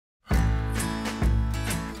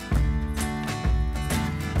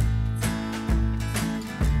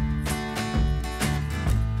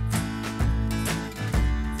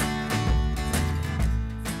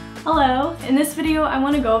Hello! In this video, I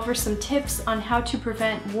want to go over some tips on how to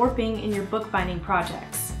prevent warping in your bookbinding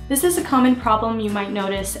projects. This is a common problem you might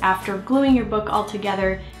notice after gluing your book all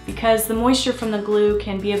together because the moisture from the glue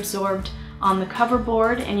can be absorbed on the cover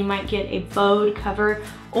board and you might get a bowed cover,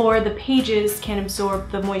 or the pages can absorb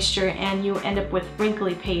the moisture and you end up with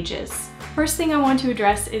wrinkly pages. First thing I want to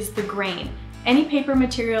address is the grain. Any paper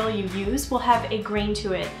material you use will have a grain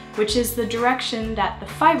to it, which is the direction that the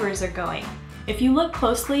fibers are going. If you look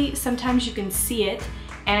closely, sometimes you can see it,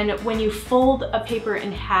 and when you fold a paper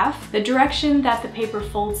in half, the direction that the paper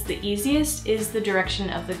folds the easiest is the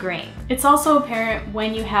direction of the grain. It's also apparent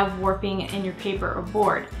when you have warping in your paper or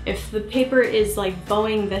board. If the paper is like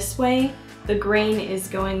bowing this way, the grain is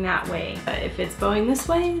going that way. If it's bowing this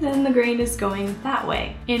way, then the grain is going that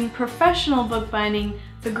way. In professional bookbinding,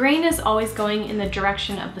 the grain is always going in the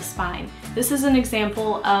direction of the spine. This is an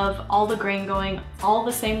example of all the grain going all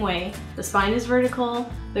the same way. The spine is vertical,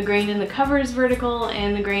 the grain in the cover is vertical,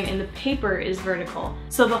 and the grain in the paper is vertical.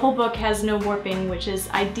 So the whole book has no warping, which is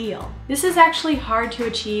ideal. This is actually hard to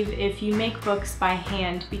achieve if you make books by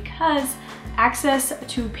hand because access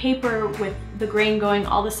to paper with the grain going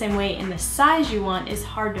all the same way in the size you want is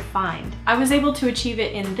hard to find. I was able to achieve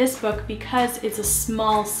it in this book because it's a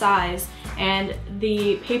small size and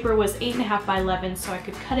the paper was 8.5 by 11, so I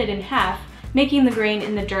could cut it in half, making the grain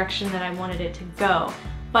in the direction that I wanted it to go,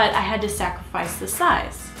 but I had to sacrifice the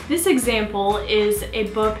size. This example is a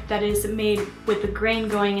book that is made with the grain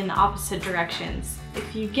going in the opposite directions.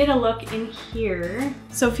 If you get a look in here,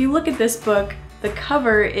 so if you look at this book, the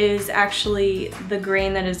cover is actually the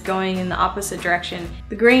grain that is going in the opposite direction.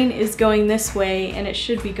 The grain is going this way and it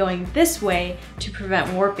should be going this way to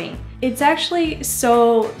prevent warping. It's actually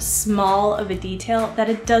so small of a detail that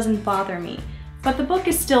it doesn't bother me. But the book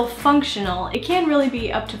is still functional. It can really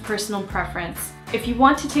be up to personal preference. If you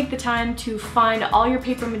want to take the time to find all your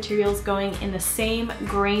paper materials going in the same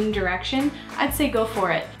grain direction, I'd say go for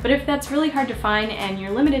it. But if that's really hard to find and you're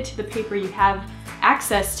limited to the paper you have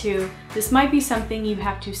access to, this might be something you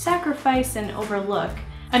have to sacrifice and overlook.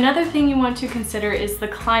 Another thing you want to consider is the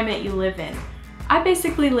climate you live in. I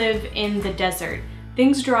basically live in the desert.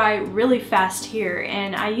 Things dry really fast here,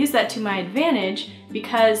 and I use that to my advantage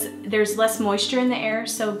because there's less moisture in the air,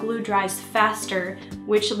 so glue dries faster,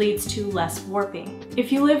 which leads to less warping.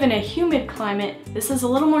 If you live in a humid climate, this is a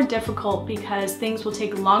little more difficult because things will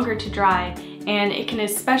take longer to dry, and it can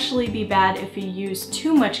especially be bad if you use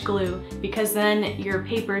too much glue because then your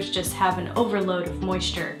papers just have an overload of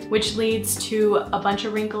moisture, which leads to a bunch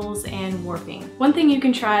of wrinkles and warping. One thing you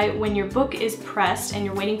can try when your book is pressed and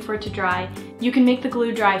you're waiting for it to dry, you can make the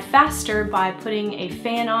glue dry faster by putting a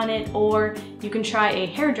fan on it, or you can try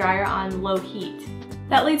a hairdryer on low heat.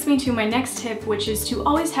 That leads me to my next tip, which is to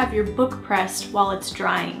always have your book pressed while it's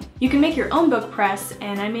drying. You can make your own book press,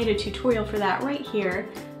 and I made a tutorial for that right here.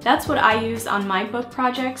 That's what I use on my book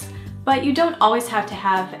projects, but you don't always have to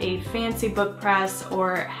have a fancy book press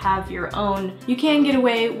or have your own. You can get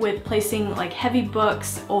away with placing like heavy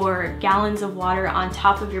books or gallons of water on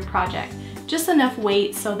top of your project. Just enough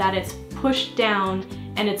weight so that it's pushed down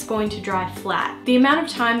and it's going to dry flat. The amount of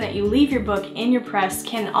time that you leave your book in your press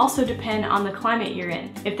can also depend on the climate you're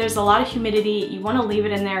in. If there's a lot of humidity, you want to leave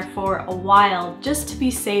it in there for a while just to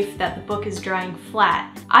be safe that the book is drying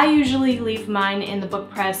flat. I usually leave mine in the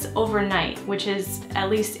book press overnight, which is at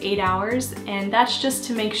least 8 hours, and that's just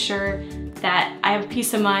to make sure that I have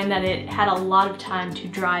peace of mind that it had a lot of time to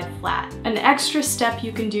dry flat. An extra step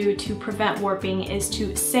you can do to prevent warping is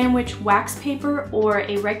to sandwich wax paper or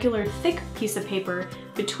a regular thick piece of paper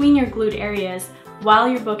between your glued areas while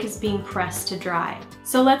your book is being pressed to dry.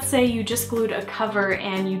 So let's say you just glued a cover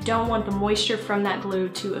and you don't want the moisture from that glue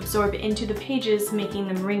to absorb into the pages, making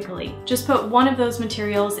them wrinkly. Just put one of those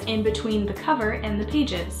materials in between the cover and the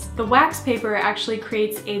pages. The wax paper actually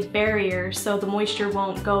creates a barrier so the moisture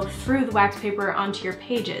won't go through the wax paper onto your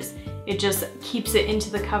pages. It just keeps it into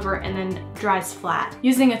the cover and then dries flat.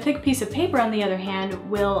 Using a thick piece of paper, on the other hand,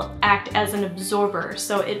 will act as an absorber,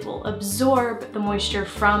 so it will absorb the moisture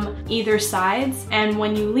from either sides, and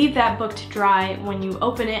when you leave that book to dry, when you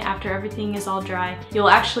open it after everything is all dry, you'll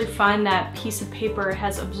actually find that piece of paper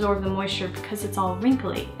has absorbed the moisture because it's all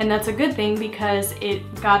wrinkly. And that's a good thing because it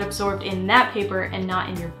got absorbed in that paper and not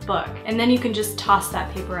in your book. And then you can just toss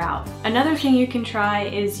that paper out. Another thing you can try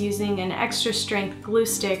is using an extra strength glue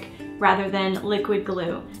stick rather than liquid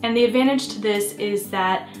glue. And the advantage to this is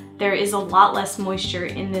that there is a lot less moisture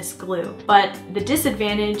in this glue, but the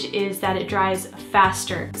disadvantage is that it dries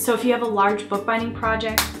faster. So if you have a large bookbinding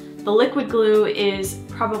project, the liquid glue is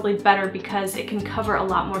probably better because it can cover a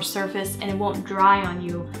lot more surface and it won't dry on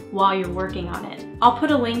you while you're working on it. I'll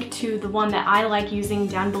put a link to the one that I like using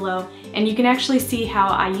down below, and you can actually see how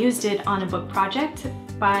I used it on a book project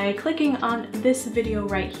by clicking on this video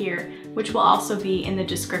right here, which will also be in the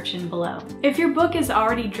description below. If your book is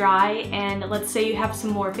already dry and let's say you have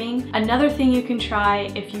some warping, another thing you can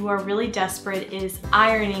try if you are really desperate is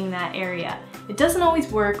ironing that area. It doesn't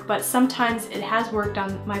always work, but sometimes it has worked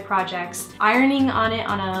on my projects. Ironing on it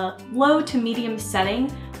on a low to medium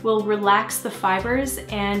setting will relax the fibers,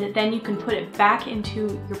 and then you can put it back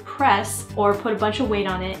into your press or put a bunch of weight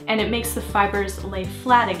on it, and it makes the fibers lay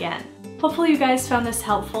flat again. Hopefully you guys found this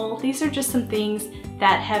helpful. These are just some things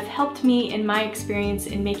that have helped me in my experience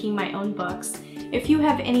in making my own books. If you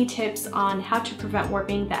have any tips on how to prevent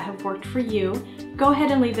warping that have worked for you, go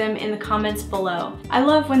ahead and leave them in the comments below. I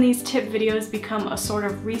love when these tip videos become a sort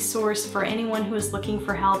of resource for anyone who is looking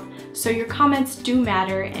for help, so your comments do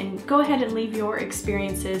matter, and go ahead and leave your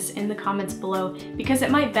experiences in the comments below because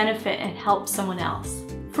it might benefit and help someone else.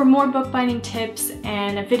 For more bookbinding tips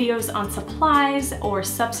and videos on supplies or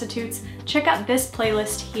substitutes, check out this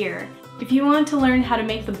playlist here. If you want to learn how to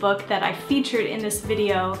make the book that I featured in this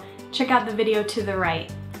video, check out the video to the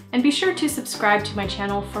right. And be sure to subscribe to my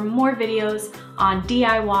channel for more videos on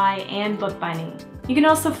DIY and bookbinding. You can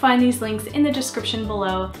also find these links in the description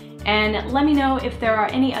below, and let me know if there are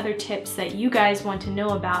any other tips that you guys want to know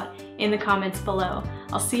about in the comments below.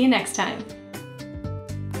 I'll see you next time.